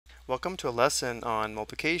Welcome to a lesson on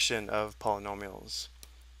multiplication of polynomials.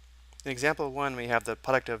 In example 1, we have the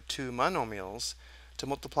product of two monomials. To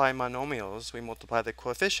multiply monomials, we multiply the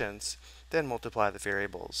coefficients, then multiply the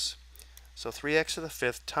variables. So 3x to the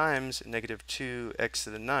fifth times negative 2x to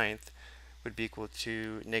the ninth would be equal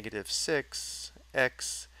to negative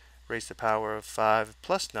 6x raised to the power of 5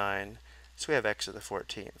 plus 9, so we have x to the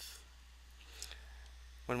 14th.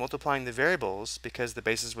 When multiplying the variables, because the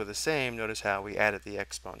bases were the same, notice how we added the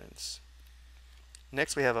exponents.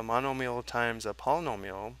 Next, we have a monomial times a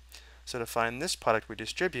polynomial. So to find this product, we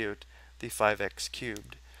distribute the 5x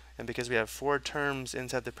cubed. And because we have four terms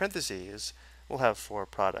inside the parentheses, we'll have four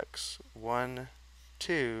products. 1,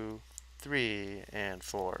 2, 3, and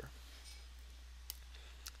 4.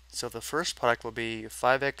 So the first product will be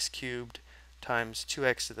 5x cubed times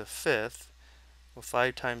 2x to the fifth. Well,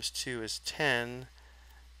 5 times 2 is 10.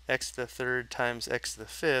 X to the third times x to the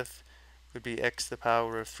fifth would be x to the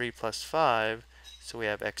power of 3 plus 5, so we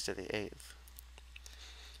have x to the eighth.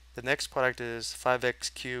 The next product is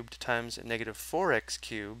 5x cubed times negative 4x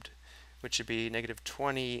cubed, which would be negative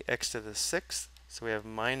 20x to the sixth, so we have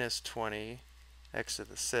minus 20x to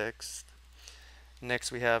the sixth.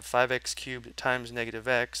 Next we have 5x cubed times negative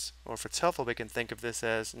x, or if it's helpful we can think of this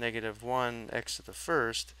as negative 1x to the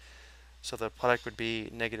first, so the product would be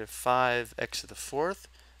negative 5x to the fourth,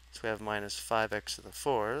 so we have minus 5x to the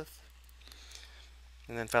fourth.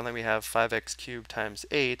 And then finally we have 5x cubed times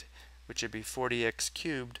 8, which would be 40x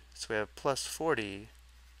cubed, so we have plus 40x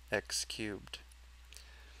cubed.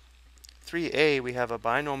 3a, we have a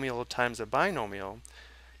binomial times a binomial.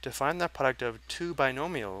 To find the product of two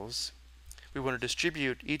binomials, we want to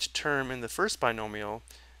distribute each term in the first binomial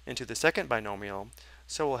into the second binomial,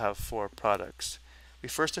 so we'll have four products. We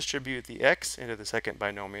first distribute the x into the second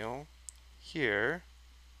binomial, here,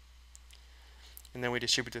 and then we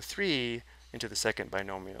distribute the 3 into the second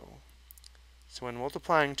binomial. So when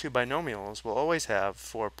multiplying two binomials, we'll always have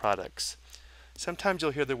four products. Sometimes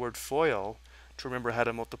you'll hear the word FOIL to remember how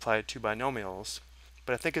to multiply two binomials,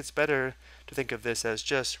 but I think it's better to think of this as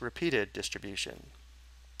just repeated distribution.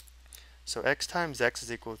 So x times x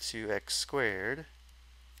is equal to x squared.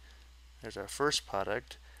 There's our first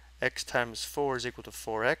product. X times 4 is equal to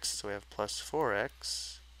 4x, so we have plus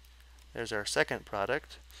 4x. There's our second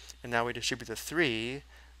product. And now we distribute the 3.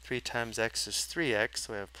 3 times x is 3x,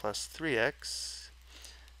 so we have plus 3x.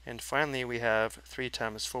 And finally we have 3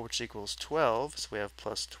 times 4, which equals 12, so we have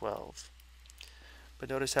plus 12. But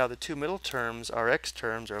notice how the two middle terms, our x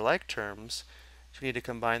terms, are like terms, so we need to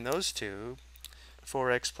combine those two.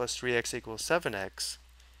 4x plus 3x equals 7x,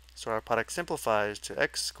 so our product simplifies to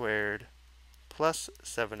x squared plus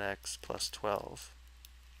 7x plus 12.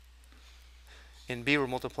 In B, we're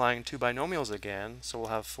multiplying two binomials again, so we'll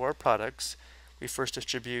have four products. We first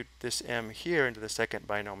distribute this m here into the second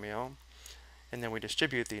binomial, and then we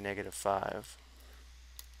distribute the negative 5.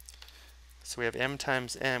 So we have m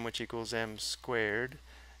times m, which equals m squared,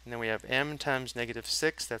 and then we have m times negative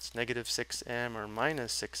 6, that's negative 6m or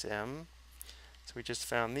minus 6m. So we just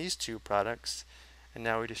found these two products, and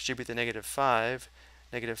now we distribute the negative 5.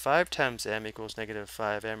 Negative 5 times m equals negative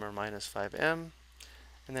 5m or minus 5m.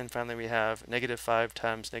 And then finally we have negative 5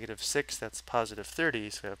 times negative 6, that's positive 30,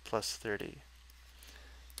 so we have plus 30.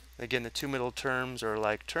 Again, the two middle terms are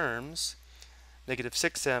like terms. Negative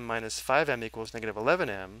 6m minus 5m equals negative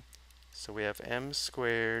 11m, so we have m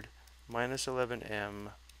squared minus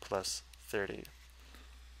 11m plus 30.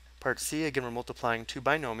 Part C, again we're multiplying two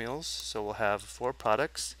binomials, so we'll have four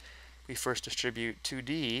products. We first distribute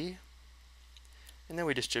 2d, and then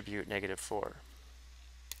we distribute negative 4.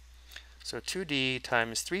 So 2d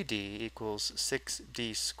times 3d equals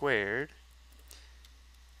 6d squared.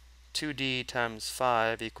 2d times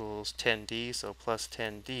 5 equals 10d, so plus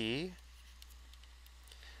 10d.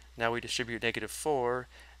 Now we distribute negative 4.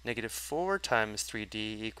 Negative 4 times 3d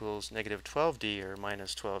equals negative 12d or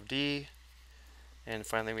minus 12d. And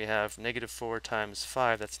finally we have negative 4 times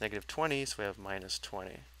 5, that's negative 20, so we have minus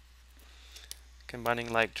 20.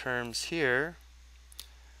 Combining like terms here,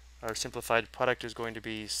 our simplified product is going to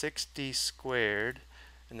be 6d squared,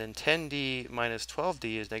 and then 10d minus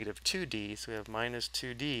 12d is negative 2d, so we have minus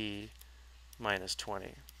 2d minus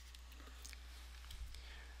 20.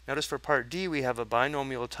 Notice for part D we have a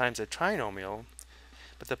binomial times a trinomial,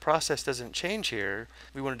 but the process doesn't change here.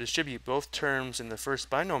 We want to distribute both terms in the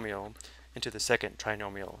first binomial into the second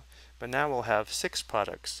trinomial. But now we'll have six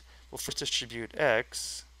products. We'll first distribute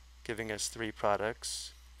x, giving us three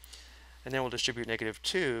products. And then we'll distribute negative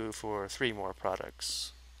 2 for 3 more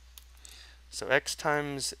products. So x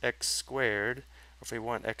times x squared, or if we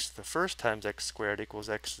want x to the first times x squared equals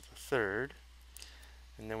x to the third.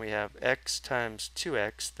 And then we have x times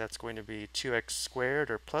 2x, that's going to be 2x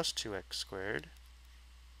squared or plus 2x squared.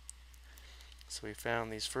 So we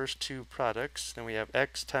found these first two products. Then we have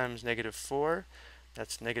x times negative 4,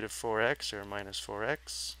 that's negative 4x or minus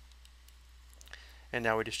 4x. And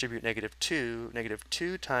now we distribute negative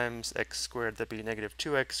 2 times x squared, that'd be negative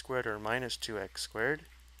 2x squared or minus 2x squared.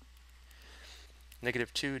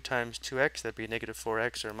 Negative 2 times 2x, that'd be negative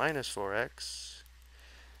 4x or minus 4x.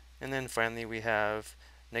 And then finally we have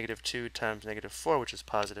negative 2 times negative 4, which is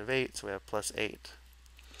positive 8, so we have plus 8.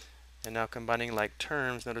 And now combining like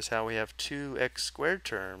terms, notice how we have two x squared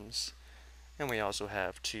terms, and we also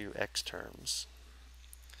have two x terms.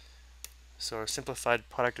 So our simplified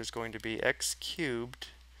product is going to be x cubed,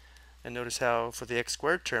 and notice how for the x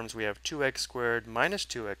squared terms we have 2x squared minus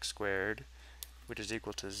 2x squared, which is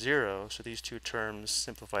equal to 0, so these two terms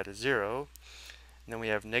simplify to 0. And then we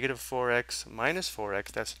have negative 4x minus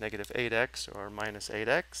 4x, that's negative 8x or minus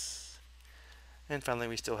 8x. And finally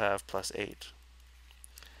we still have plus 8.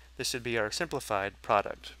 This would be our simplified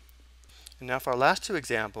product. And now for our last two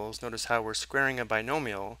examples, notice how we're squaring a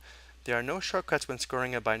binomial. There are no shortcuts when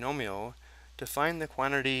squaring a binomial. To find the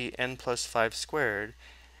quantity n plus 5 squared,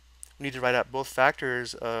 we need to write out both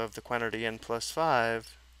factors of the quantity n plus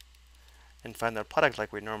 5 and find the product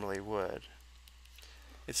like we normally would.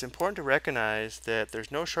 It's important to recognize that there's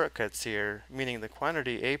no shortcuts here, meaning the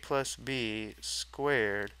quantity a plus b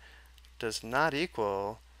squared does not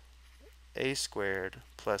equal a squared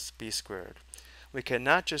plus b squared. We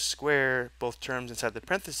cannot just square both terms inside the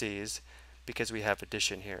parentheses because we have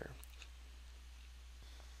addition here.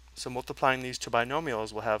 So multiplying these two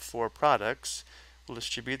binomials, we'll have four products. We'll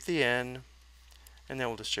distribute the n, and then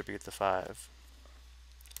we'll distribute the 5.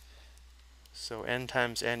 So n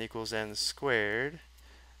times n equals n squared.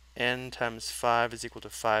 N times 5 is equal to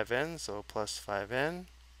 5n, so plus 5n.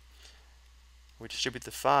 We distribute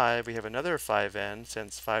the 5, we have another 5n,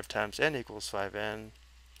 since 5 times n equals 5n.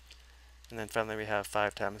 And then finally we have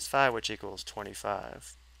 5 times 5, which equals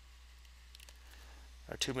 25.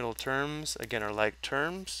 Our two middle terms, again, are like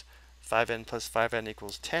terms. 5n plus 5n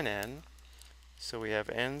equals 10n. So we have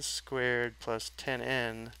n squared plus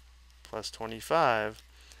 10n plus 25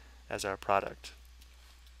 as our product.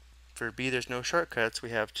 For b, there's no shortcuts. We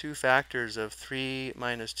have two factors of 3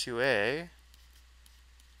 minus 2a.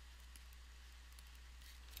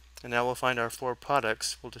 And now we'll find our four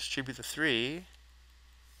products. We'll distribute the 3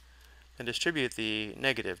 and distribute the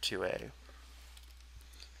negative 2a.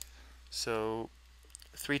 So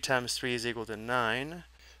 3 times 3 is equal to 9.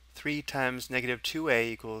 3 times negative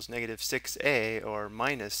 2a equals negative 6a or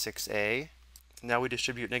minus 6a. Now we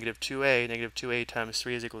distribute negative 2a. Negative 2a times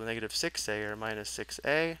 3 is equal to negative 6a or minus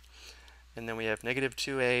 6a. And then we have negative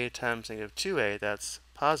 2a times negative 2a, that's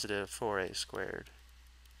positive 4a squared.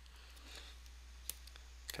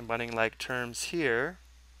 Combining like terms here,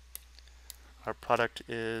 our product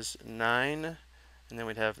is 9, and then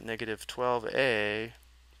we'd have negative 12a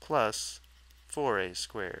plus 4a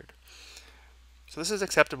squared. So this is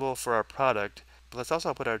acceptable for our product, but let's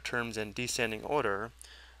also put our terms in descending order.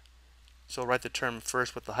 So we'll write the term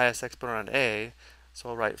first with the highest exponent on a, so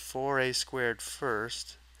we'll write 4a squared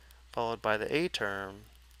first, followed by the a term,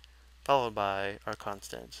 followed by our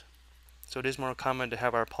constant. So it is more common to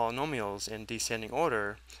have our polynomials in descending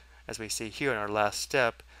order, as we see here in our last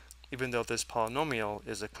step. Even though this polynomial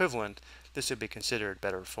is equivalent, this would be considered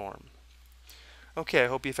better form. Okay, I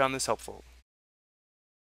hope you found this helpful.